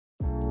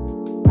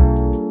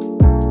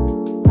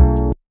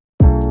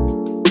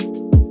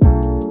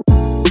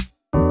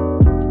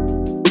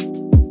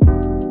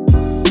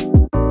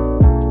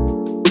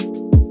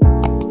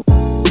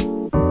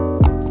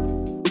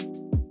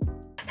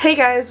Hey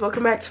guys,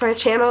 welcome back to my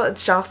channel.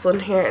 It's Jocelyn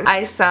here, and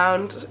I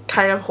sound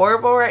kind of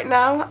horrible right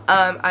now.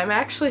 I'm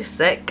actually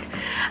sick.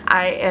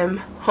 I am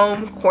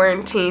home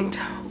quarantined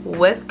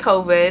with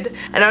COVID.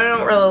 I know I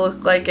don't really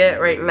look like it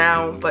right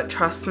now, but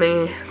trust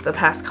me, the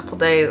past couple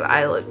days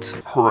I looked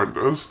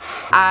horrendous.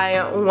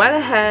 I went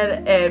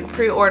ahead and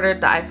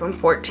pre-ordered the iPhone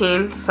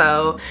 14,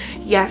 so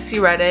yes,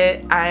 you read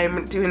it.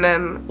 I'm doing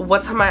an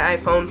what's on my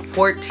iPhone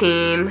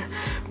 14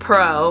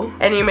 Pro,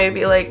 and you may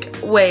be like,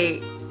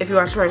 wait, if you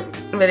watched my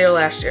video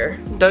last year,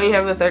 don't you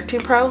have the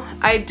 13 Pro?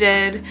 I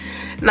did,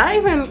 not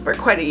even for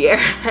quite a year,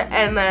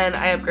 and then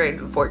I upgraded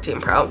to 14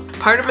 Pro.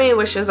 Part of me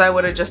wishes I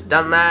would have just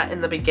done that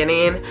in the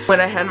beginning.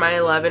 When I had my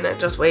 11, it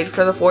just waited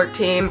for the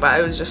 14, but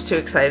I was just too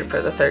excited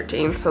for the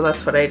 13, so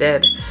that's what I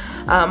did.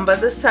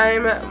 But this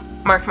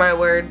time, mark my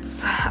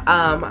words,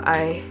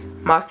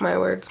 mark my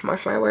words.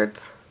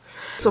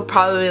 This will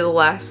probably be the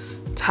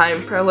last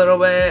time for a little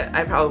bit.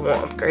 I probably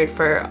won't upgrade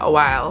for a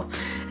while.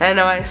 And I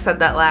know I said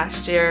that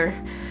last year,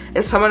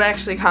 and someone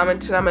actually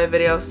commented on my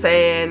video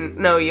saying,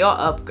 no, you'll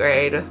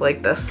upgrade, with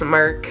like the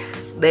smirk.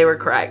 They were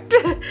correct.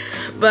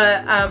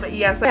 But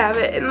yes, I have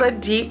it in the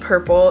deep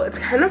purple. It's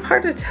kind of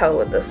hard to tell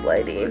with this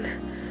lighting.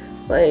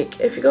 Like,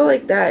 if you go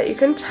like that, you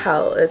can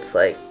tell it's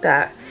like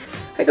that.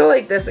 I go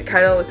like this, it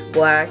kind of looks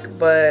black,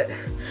 but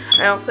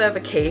I also have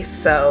a case,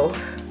 so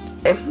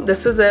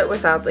this is it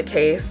without the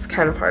case. It's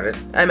kind of hard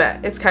to,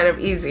 it's kind of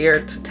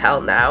easier to tell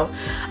now.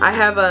 I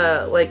have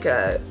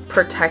a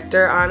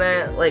protector on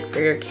it, like for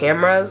your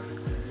cameras.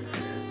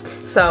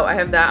 So I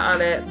have that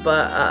on it,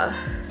 but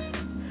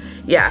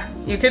yeah,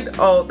 you could,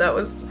 oh, that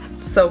was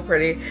so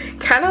pretty.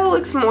 Kind of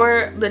looks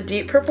more, the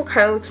deep purple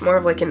kind of looks more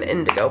of like an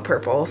indigo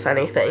purple, if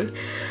anything.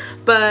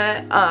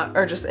 But,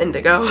 or just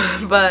indigo.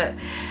 But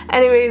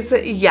anyways,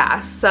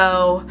 yeah,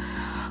 so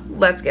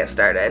let's get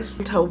started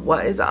to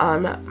what is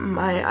on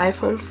my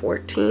iPhone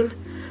 14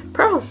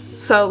 Pro.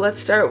 So let's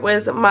start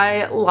with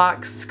my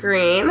lock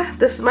screen.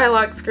 This is my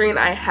lock screen.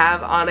 I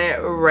have on it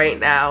right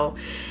now.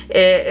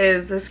 It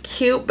is this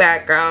cute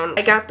background.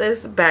 I got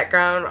this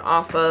background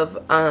off of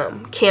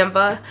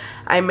Canva.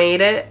 I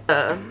made it.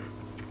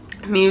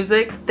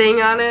 Music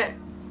thing on it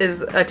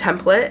is a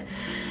template.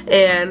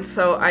 And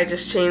so I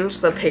just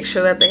changed the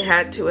picture that they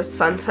had to a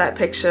sunset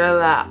picture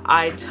that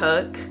I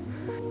took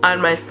on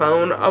my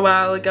phone a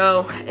while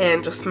ago,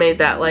 and just made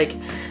that like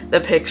the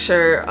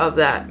picture of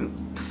that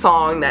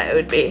song that it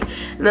would be.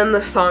 And then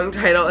the song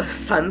title is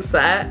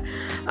Sunset.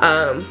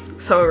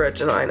 So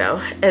original, I know.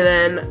 And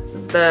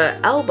then the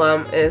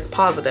album is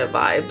Positive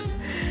Vibes.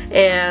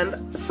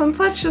 And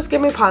sunsets just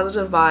give me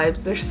positive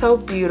vibes. They're so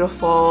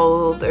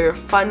beautiful. They're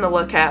fun to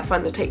look at,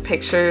 fun to take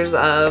pictures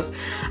of.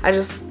 I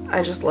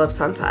just love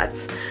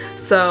sunsets.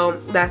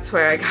 So that's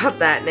where I got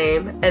that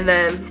name. And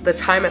then the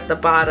time at the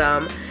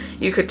bottom,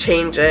 you could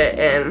change it,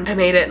 and I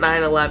made it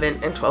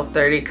 9/11 and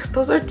 12/30 because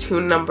those are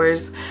two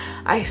numbers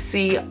I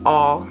see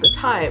all the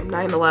time.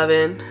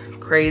 9/11,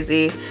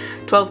 crazy.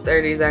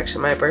 12/30 is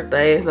actually my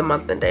birthday, the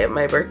month and day of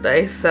my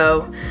birthday.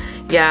 So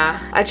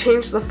yeah, I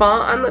changed the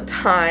font on the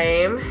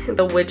time.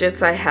 The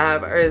widgets I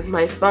have is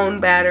my phone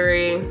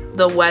battery,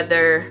 the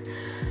weather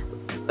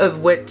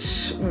of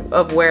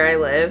where I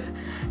live,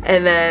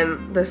 and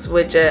then this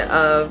widget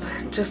of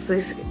just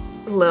these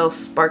little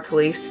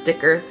sparkly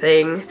sticker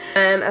thing.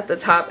 And at the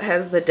top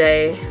has the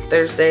day,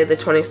 Thursday the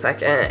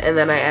 22nd, and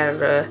then I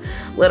added a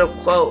little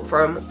quote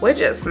from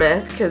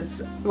Widgetsmith,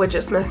 because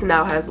Widgetsmith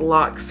now has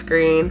lock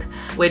screen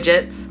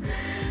widgets,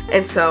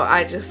 and so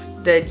I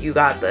just did You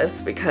Got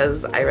This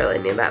because I really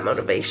need that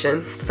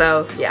motivation.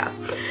 So yeah.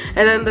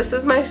 And then this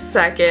is my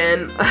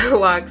second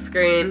lock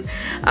screen,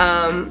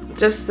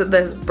 just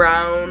this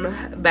brown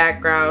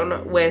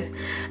background with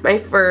my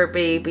fur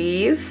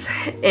babies,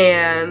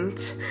 and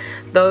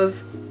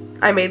those,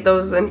 I made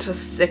those into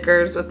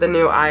stickers with the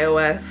new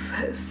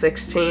iOS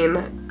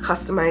 16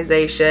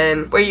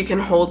 customization, where you can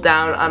hold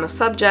down on a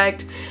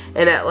subject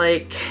and it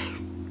like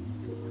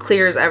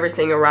clears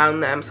everything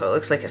around them so it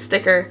looks like a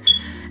sticker.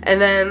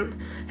 And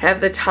then have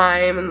the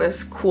time in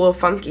this cool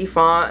funky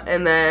font,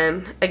 and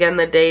then again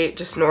the date,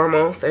 just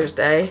normal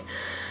Thursday.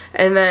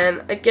 And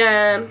then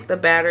again the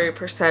battery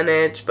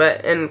percentage,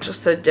 but in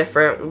just a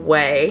different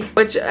way,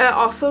 which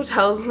also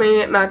tells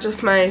me not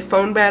just my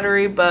phone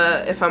battery,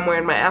 but if I'm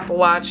wearing my Apple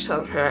Watch,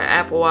 tells me my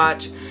Apple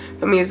Watch.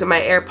 If I'm using my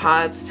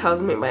AirPods,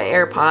 tells me my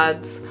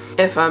AirPods.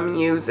 If I'm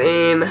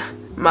using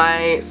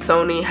my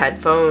Sony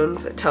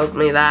headphones, it tells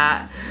me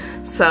that.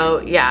 So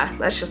yeah,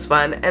 that's just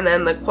fun. And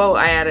then the quote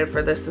I added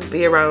for this is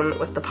be around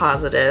with the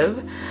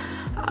positive.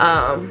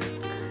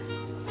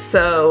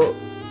 So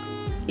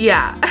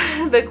yeah,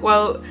 the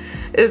quote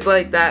is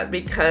like that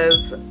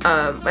because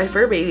my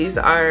fur babies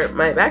are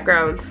my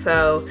background,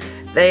 so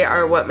they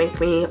are what make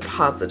me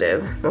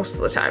positive most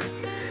of the time.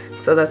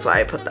 So that's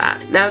why I put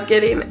that. Now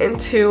getting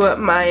into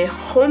my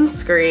home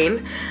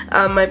screen,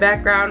 my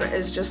background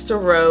is just a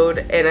road,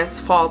 and it's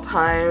fall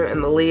time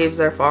and the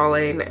leaves are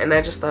falling, and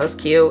I just thought it was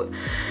cute.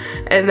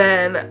 And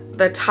then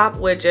the top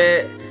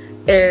widget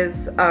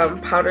is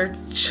powdered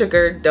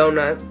sugar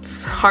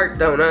donuts, heart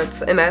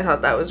donuts, and I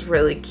thought that was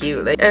really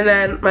cute. And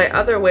then my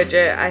other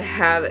widget I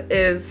have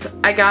is,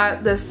 I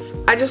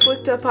just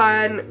looked up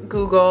on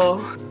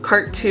Google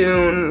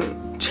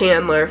cartoon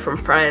Chandler from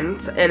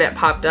Friends, and it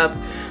popped up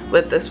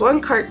with this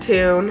one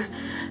cartoon,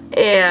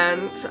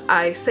 and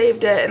I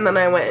saved it, and then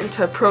I went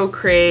into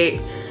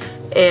Procreate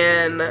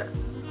and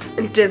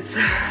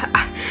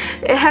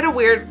it had a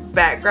weird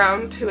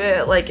background to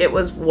it, like it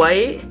was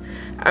white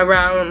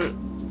around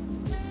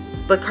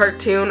the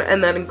cartoon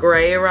and then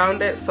gray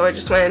around it, so I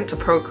just went into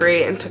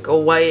Procreate and took a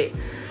white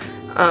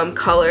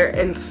color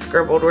and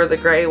scribbled where the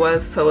gray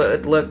was so it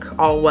would look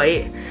all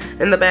white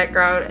in the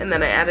background, and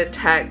then I added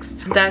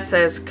text that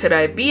says, could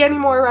I be any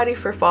more ready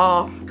for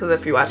fall? Because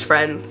if you watch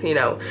Friends, you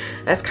know,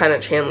 that's kind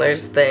of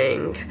Chandler's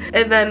thing.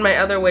 And then my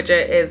other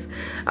widget is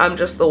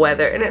just the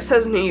weather, and it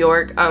says New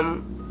York.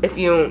 If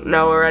you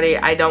know already,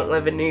 I don't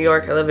live in New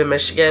York, I live in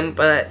Michigan,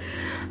 but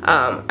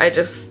I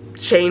just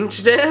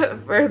changed it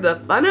for the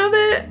fun of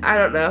it. I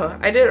don't know.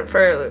 I did it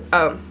for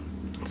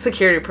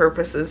security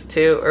purposes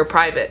too, or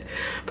private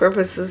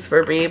purposes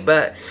for me,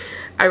 but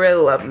I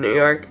really love New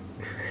York.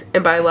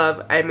 And by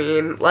love, I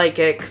mean like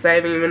it, because I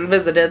haven't even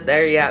visited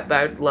there yet, but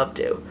I'd love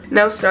to.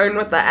 Now starting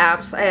with the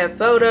apps, I have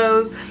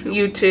Photos,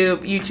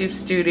 YouTube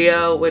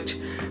Studio,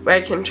 where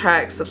I can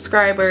track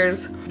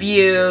subscribers,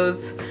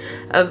 views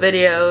of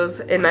videos,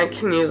 and I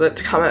can use it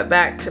to comment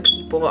back to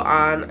people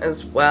on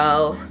as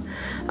well.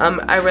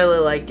 I really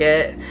like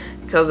it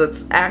because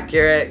it's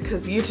accurate,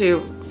 because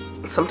YouTube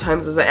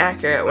sometimes isn't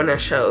accurate when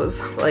it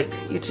shows, like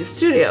YouTube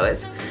Studio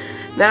is.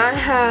 Now I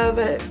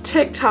have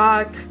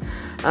TikTok.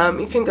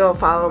 You can go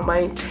follow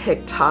my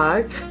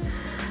TikTok.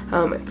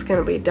 It's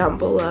gonna be down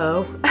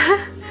below.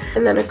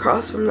 And then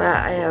across from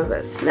that I have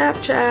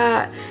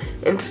Snapchat,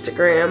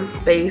 Instagram,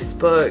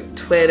 Facebook,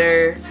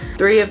 Twitter.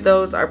 3 of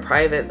those are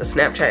private, the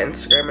Snapchat,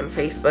 Instagram, and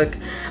Facebook.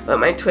 But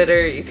my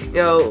Twitter, you can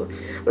go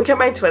look at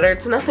my Twitter.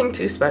 It's nothing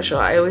too special.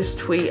 I always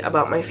tweet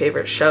about my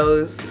favorite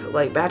shows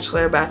like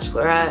Bachelor,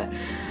 Bachelorette,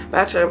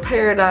 Bachelor in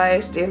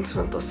Paradise,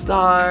 Dancing with the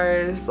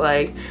Stars,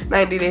 like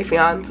 90 Day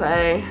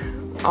Fiance,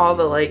 all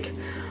the like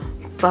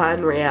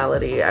fun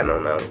reality, I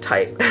don't know,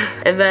 type.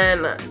 And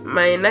then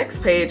my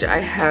next page I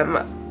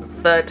have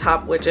the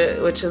top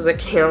widget, which is a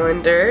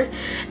calendar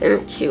and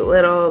a cute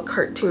little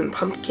cartoon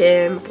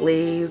pumpkins,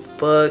 leaves,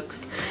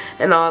 books,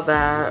 and all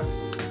that.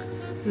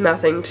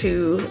 Nothing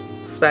too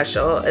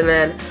special. And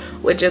then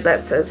widget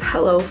that says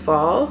hello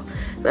fall.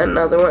 Then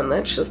another one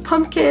that's just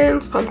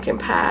pumpkins, pumpkin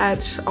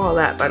patch, all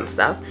that fun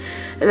stuff.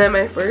 And then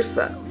my first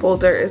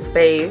folder is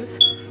faves.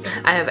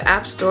 I have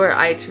App Store,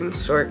 iTunes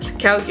Store,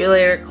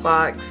 calculator,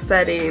 clock,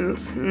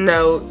 settings,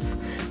 notes,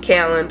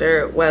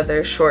 calendar,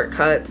 weather,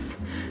 shortcuts,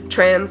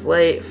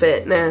 translate,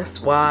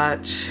 fitness,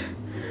 watch,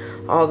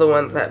 all the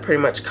ones that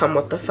pretty much come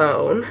with the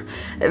phone.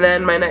 And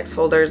then my next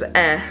folder is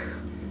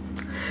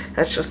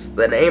that's just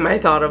the name, I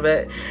thought of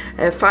it.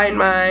 And Find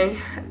My,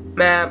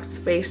 Maps,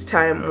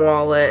 FaceTime,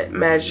 Wallet,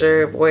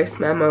 Measure, Voice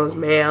Memos,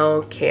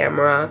 Mail,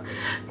 Camera,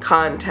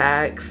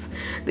 Contacts.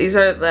 These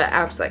are the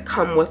apps that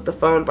come with the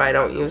phone, but I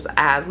don't use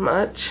as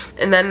much.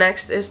 And then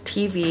next is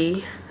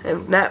TV.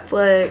 And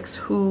Netflix,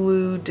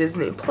 Hulu,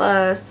 Disney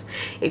Plus,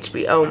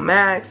 HBO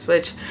Max,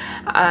 which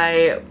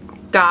I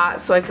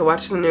got so I could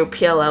watch the new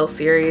PLL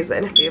series,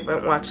 and if you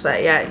haven't watched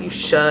that yet, you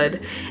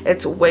should.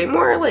 It's way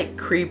more like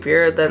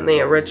creepier than the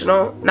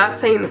original. Not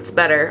saying it's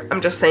better,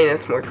 I'm just saying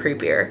it's more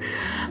creepier.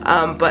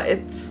 But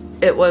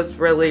it was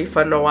really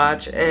fun to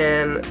watch,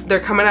 and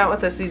they're coming out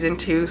with a season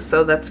 2,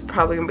 so that's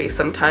probably gonna be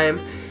sometime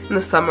in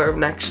the summer of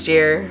next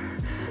year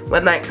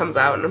when that comes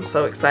out, and I'm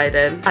so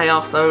excited. I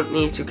also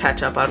need to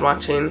catch up on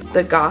watching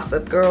the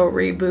Gossip Girl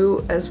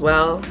reboot as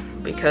well,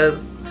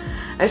 because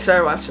I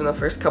started watching the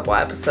first couple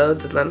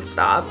episodes and then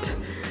stopped.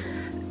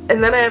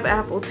 And then I have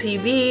Apple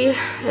TV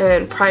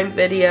and Prime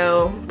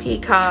Video,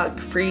 Peacock,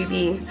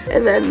 Freevee.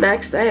 And then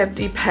next I have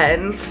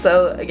Depends.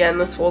 So again,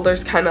 this folder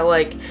is kind of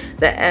like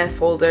the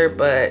folder,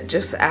 but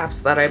just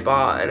apps that I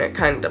bought, and it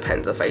kind of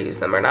depends if I use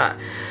them or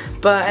not.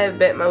 But I have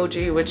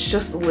Bitmoji, which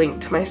just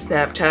linked to my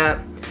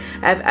Snapchat.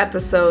 I have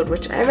Episode,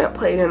 which I haven't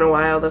played in a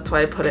while. That's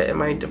why I put it in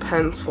my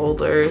Depends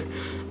folder.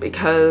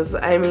 Because,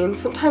 I mean,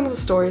 sometimes the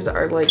stories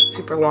are like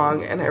super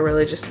long and I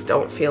really just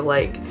don't feel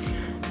like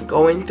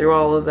going through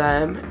all of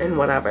them and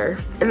whatever.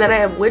 And then I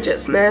have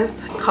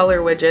Widgetsmith, color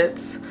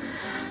widgets.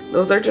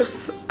 Those are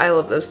just, I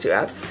love those 2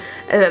 apps.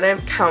 And then I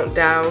have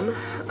Countdown,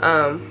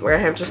 where I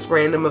have just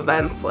random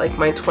events like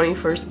my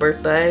 21st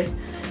birthday.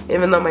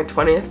 Even though my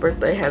 20th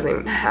birthday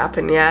hasn't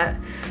happened yet.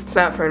 It's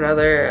not for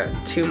another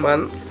 2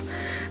 months.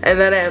 And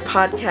then I have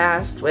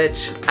Podcasts,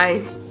 which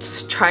I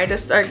try to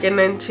start getting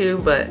into,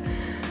 but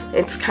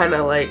it's kind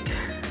of like,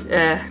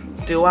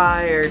 do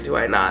I or do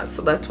I not?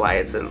 So that's why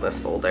it's in this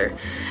folder.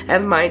 I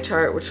have My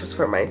Chart, which is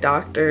for my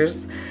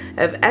doctors.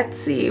 I have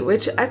Etsy,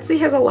 which Etsy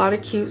has a lot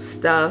of cute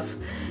stuff,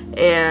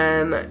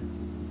 and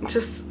I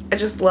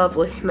just love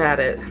looking at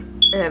it.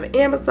 I have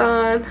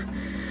Amazon.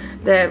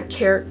 They have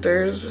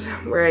characters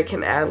where I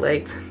can add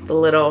like the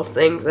little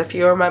things. If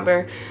you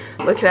remember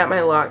looking at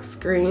my lock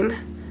screen,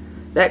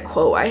 that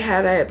quote I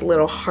had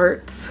little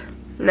hearts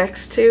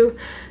next to.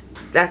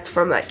 That's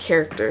from that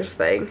characters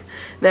thing.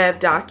 Then I have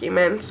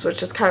documents,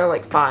 which is kind of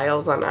like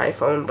files on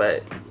iPhone,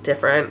 but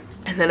different.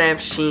 And then I have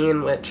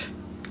Sheen, which,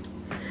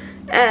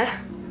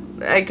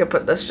 I could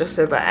put this just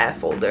in the F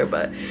folder,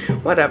 but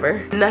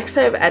whatever. Next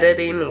I have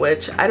editing,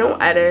 which I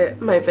don't edit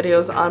my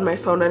videos on my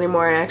phone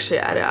anymore. I actually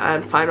edit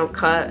on Final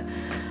Cut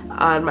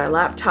on my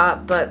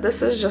laptop, but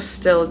this is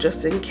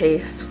just in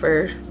case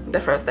for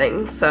different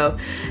things. So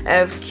I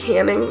have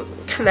Canon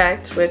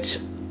Connect, which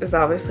is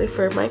obviously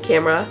for my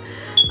camera.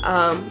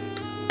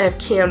 I have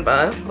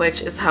Canva,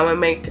 which is how I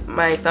make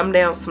my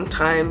thumbnails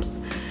sometimes,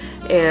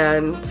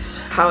 and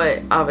how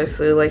I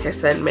obviously, like I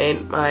said,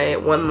 made my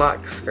one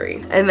lock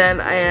screen. And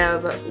then I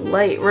have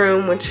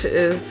Lightroom, which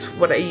is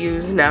what I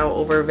use now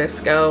over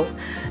Visco,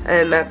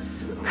 and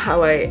that's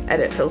how I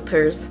edit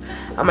filters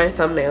on my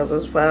thumbnails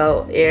as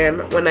well.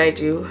 And when I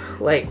do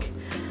like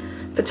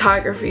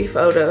photography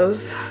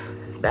photos,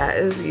 that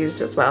is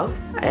used as well.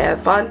 I have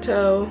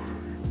Fonto,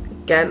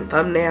 again,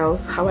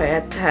 thumbnails, how I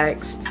add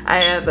text. I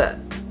have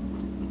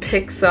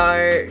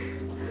PixArt,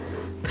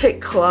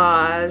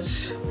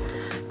 PicCollage,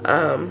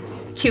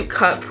 Cute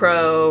Cut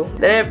Pro.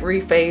 Then I have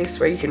Reface,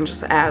 where you can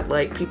just add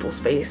like people's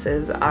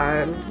faces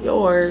on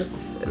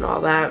yours and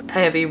all that. I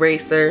have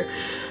Eraser,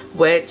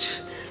 which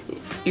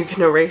you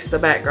can erase the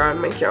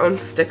background, make your own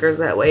stickers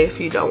that way if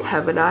you don't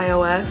have an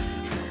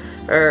iOS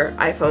or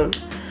iPhone.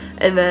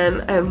 And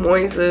then I have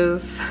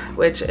Moises,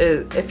 which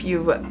is, if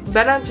you've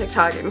been on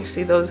TikTok and you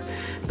see those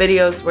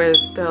videos where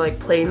they're like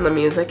playing the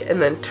music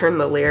and then turn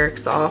the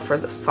lyrics off or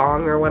the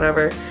song or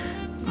whatever,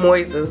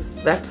 Moises,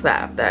 that's the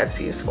app that's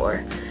used for.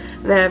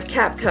 And then I have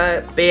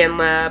CapCut,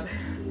 BandLab,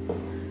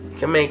 you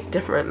can make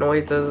different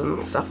noises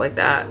and stuff like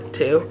that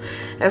too.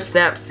 I have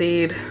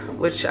Snapseed,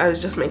 which I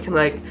was just making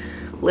like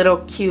little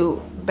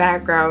cute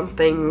background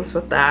things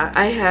with that.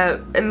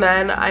 And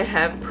then I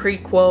have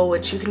Prequel,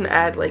 which you can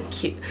add like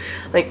cute,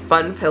 like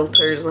fun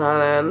filters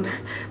on,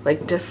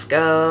 like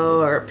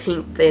disco or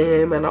pink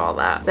theme and all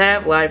that. Then I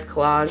have Live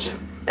Collage.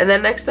 And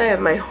then next I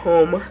have my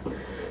home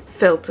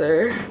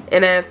filter,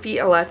 and I have Feet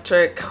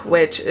Electric,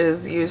 which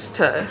is used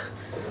to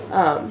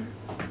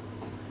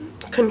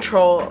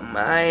control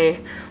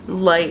my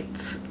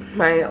lights,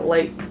 my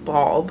light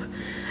bulb.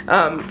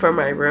 For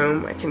my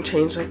room. I can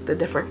change like the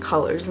different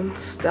colors and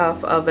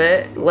stuff of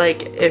it.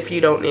 Like if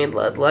you don't need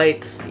LED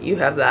lights, you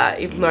have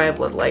that, even though I have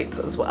LED lights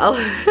as well.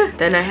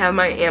 Then I have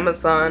my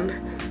Amazon.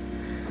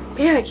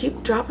 Man, I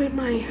keep dropping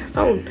my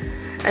phone.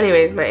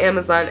 Anyways, my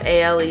Amazon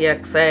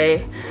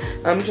Alexa.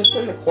 I'm just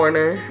in the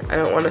corner. I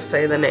don't want to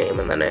say the name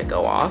and then it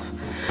go off.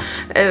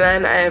 And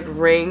then I have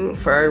Ring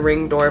for our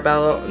Ring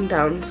doorbell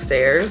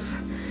downstairs.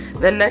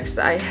 Then next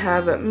I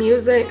have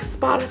music,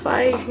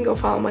 Spotify. You can go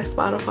follow my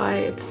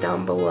Spotify, it's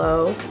down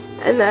below.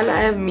 And then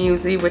I have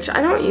Musi, which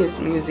I don't use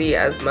Musi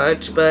as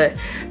much, but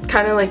it's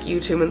kind of like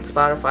YouTube and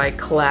Spotify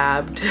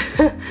collabed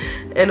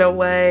in a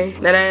way.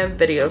 Then I have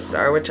Video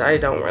Star, which I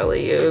don't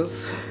really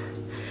use.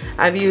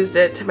 I've used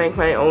it to make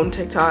my own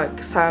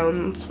TikTok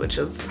sounds, which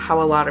is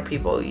how a lot of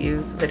people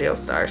use Video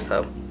Star,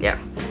 so yeah.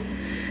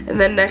 And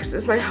then next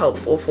is my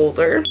helpful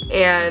folder,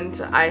 and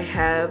I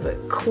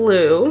have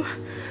Clue,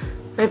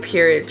 my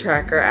period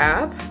tracker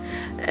app,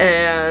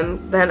 and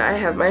then I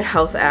have my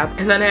health app,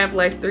 and then I have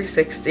Life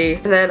 360,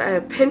 and then I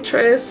have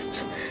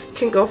Pinterest. You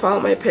can go follow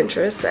my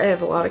Pinterest. I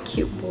have a lot of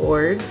cute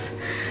boards.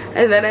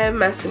 And then I have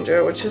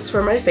Messenger, which is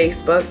for my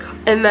Facebook.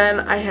 And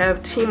then I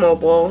have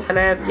T-Mobile, and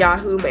I have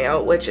Yahoo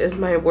Mail, which is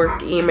my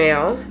work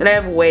email. And I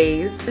have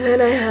Waze, and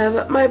then I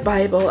have my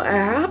Bible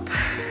app,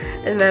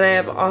 and then I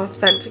have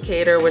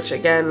Authenticator, which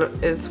again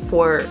is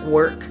for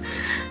work.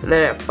 And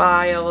then I have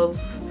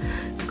Files,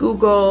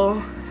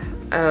 Google,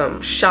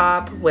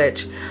 Shop,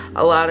 which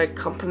a lot of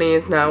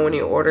companies now, when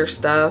you order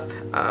stuff,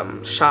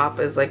 Shop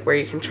is like where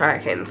you can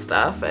track it and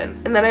stuff.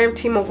 And then I have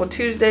T-Mobile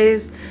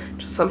Tuesdays,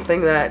 just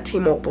something that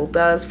T-Mobile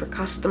does for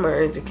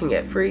customers. You can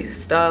get free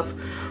stuff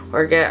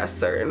or get a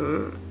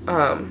certain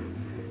amount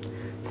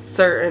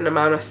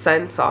of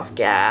cents off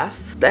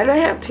gas. Then I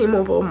have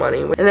T-Mobile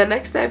Money, and then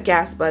next I have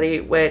Gas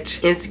Buddy,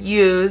 which is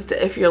used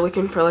if you're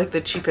looking for like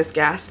the cheapest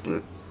gas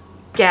in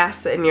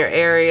your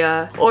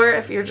area, or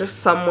if you're just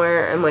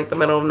somewhere in like the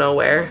middle of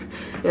nowhere,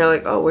 you're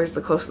like, oh, where's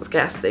the closest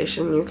gas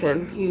station? You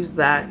can use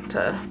that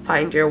to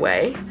find your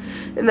way.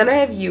 And then I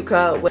have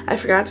Yuka. I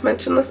forgot to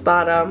mention this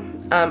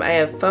bottom. I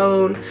have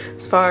phone,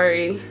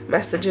 Safari,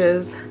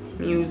 messages,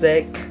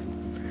 music.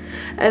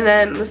 And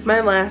then this is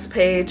my last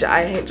page.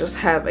 I just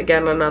have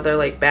again another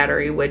like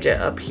battery widget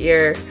up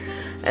here,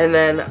 and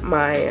then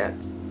my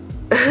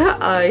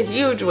a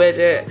huge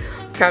widget,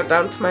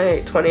 countdown to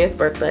my 20th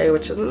birthday,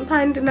 which is in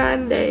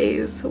 99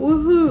 days.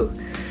 Woohoo!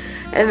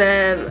 And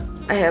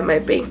then I have my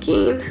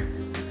banking,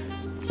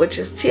 which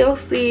is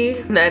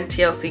TLC, and then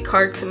TLC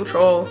card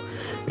control.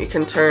 You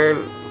can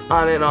turn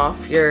on and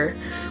off your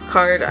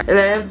card. And then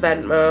I have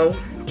Venmo,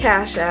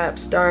 Cash App,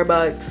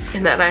 Starbucks,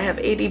 and then I have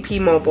ADP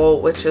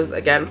Mobile, which is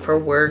again for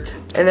work.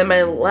 And then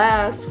my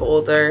last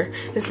folder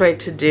is my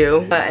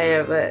to-do. I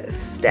have a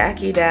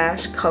Stacky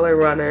Dash, Color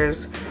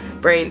Runners,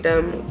 Brain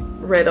Dump,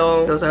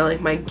 Riddle. Those are like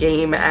my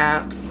game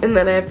apps. And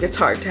then I have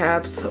guitar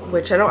tabs,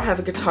 which I don't have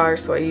a guitar,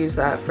 so I use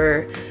that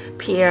for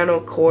piano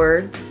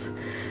chords.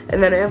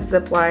 And then I have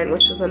Zipline,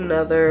 which is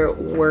another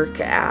work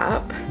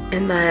app.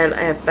 And then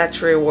I have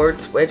Fetch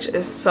Rewards, which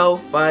is so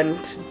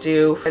fun to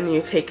do. And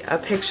you take a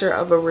picture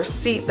of a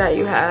receipt that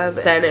you have,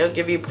 then it'll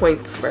give you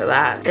points for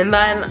that. And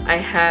then I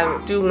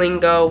have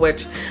Duolingo,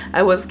 which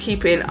I was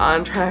keeping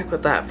on track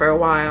with that for a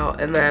while,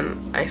 and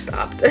then I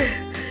stopped.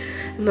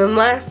 And then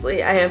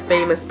lastly, I have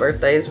Famous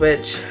Birthdays,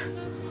 which,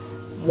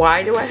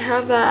 why do I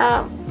have that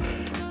app?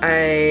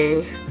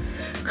 I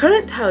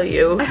couldn't tell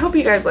you. I hope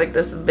you guys like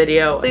this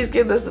video. Please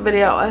give this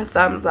video a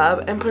thumbs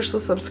up and push the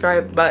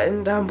subscribe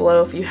button down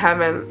below if you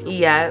haven't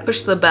yet.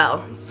 Push the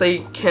bell so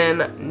you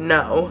can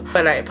know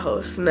when I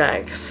post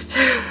next.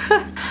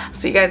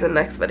 See you guys in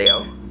the next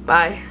video.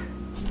 Bye.